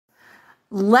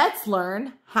Let's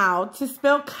learn how to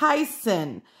spell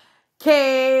Kyson.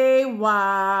 Kyson,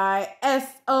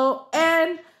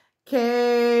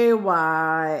 Kyson,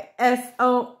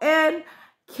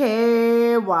 Kyson.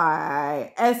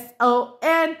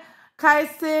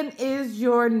 Kyson is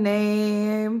your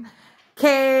name.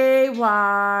 Kyson,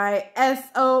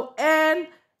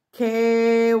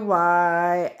 Kyson,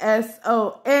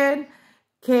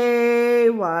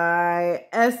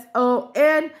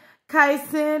 Kyson.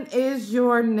 Kyson is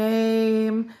your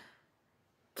name.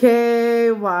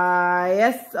 Kyson,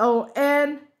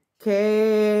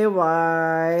 Kyson,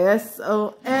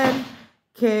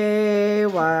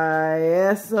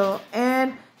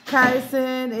 Kyson.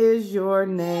 Kyson is your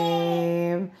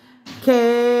name.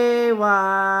 Kyson,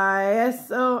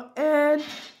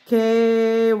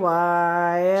 Kyson,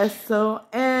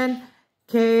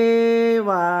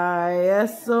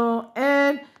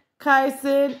 Kyson.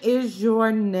 Kyson is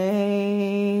your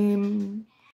name.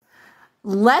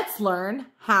 Let's learn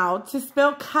how to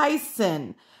spell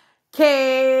Kyson.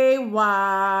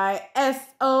 Kyson,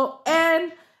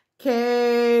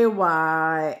 Kyson,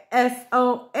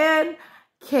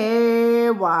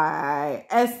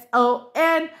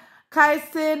 Kyson.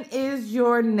 Kyson is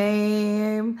your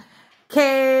name.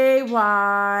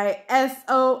 Kyson,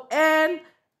 Kyson,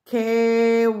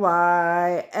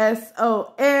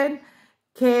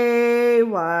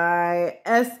 Kyson.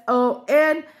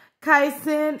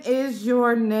 Kyson is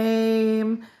your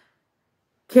name.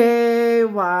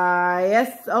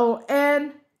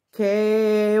 Kyson,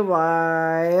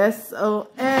 Kyson,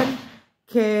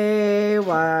 Kyson.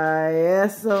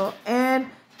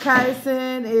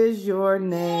 Kyson is your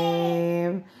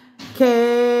name.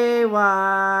 Kyson,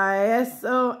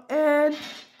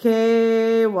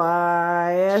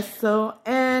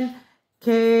 Kyson,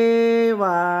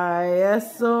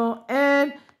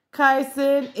 Kyson.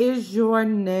 Kyson is your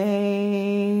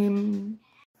name.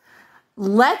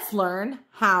 Let's learn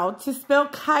how to spell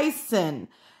Kyson.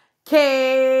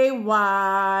 Kyson,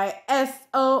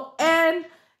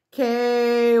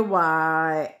 Kyson,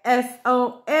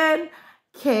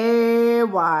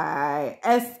 Kyson.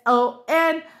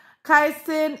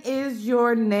 Kyson is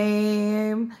your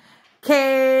name.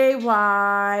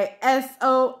 Kyson,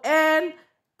 Kyson,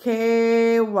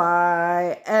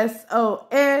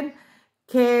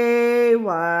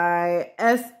 Kyson.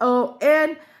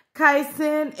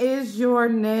 Kyson is your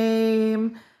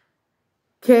name.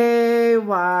 Kyson,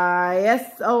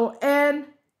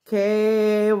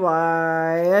 Kyson,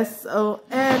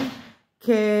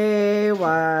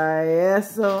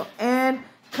 Kyson.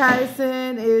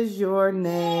 Kyson is your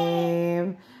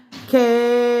name.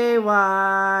 Kyson,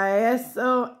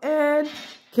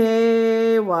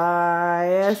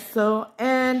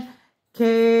 Kyson,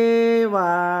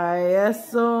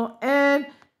 Kyson.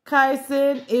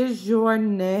 Kyson is your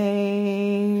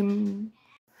name.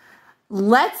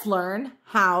 Let's learn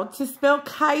how to spell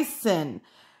Kyson.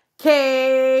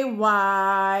 Kyson,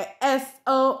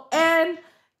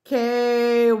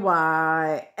 Kyson,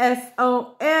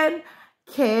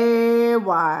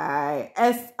 Kyson.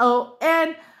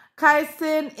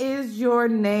 Kyson is your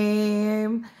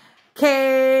name.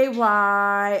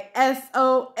 Kyson,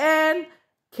 Kyson,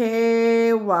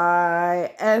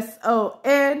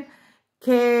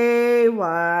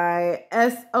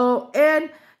 Kyson.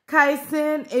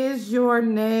 Kyson is your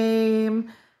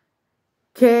name.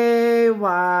 Kyson,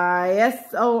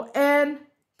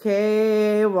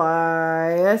 Kyson,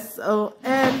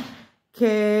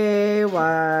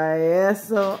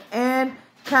 Kyson.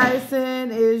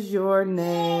 Kyson is your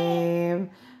name.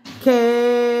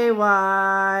 Kyson,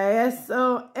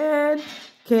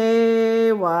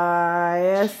 Kyson,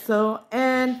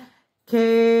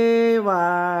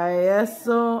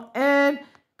 Kyson.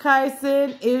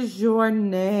 Kyson is your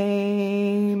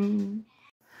name.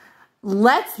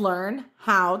 Let's learn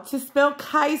how to spell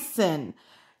Kyson.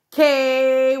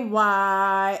 Kyson,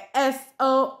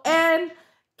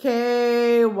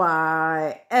 Kyson,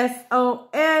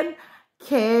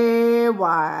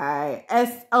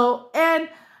 Kyson.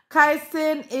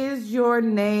 Kyson is your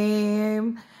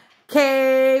name.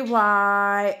 Kyson,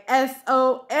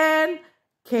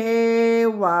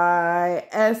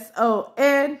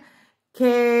 Kyson,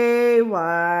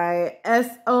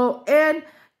 Kyson.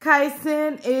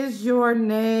 Kyson is your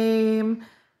name.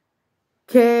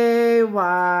 Kyson,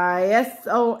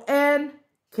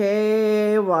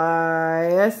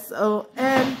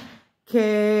 Kyson,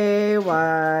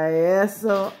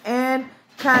 Kyson.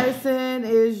 Kyson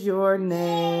is your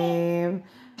name.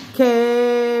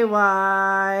 Kyson,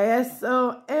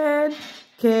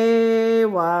 Kyson,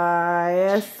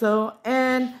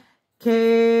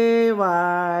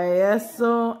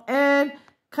 Kyson.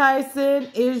 Kyson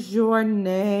is your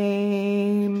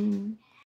name.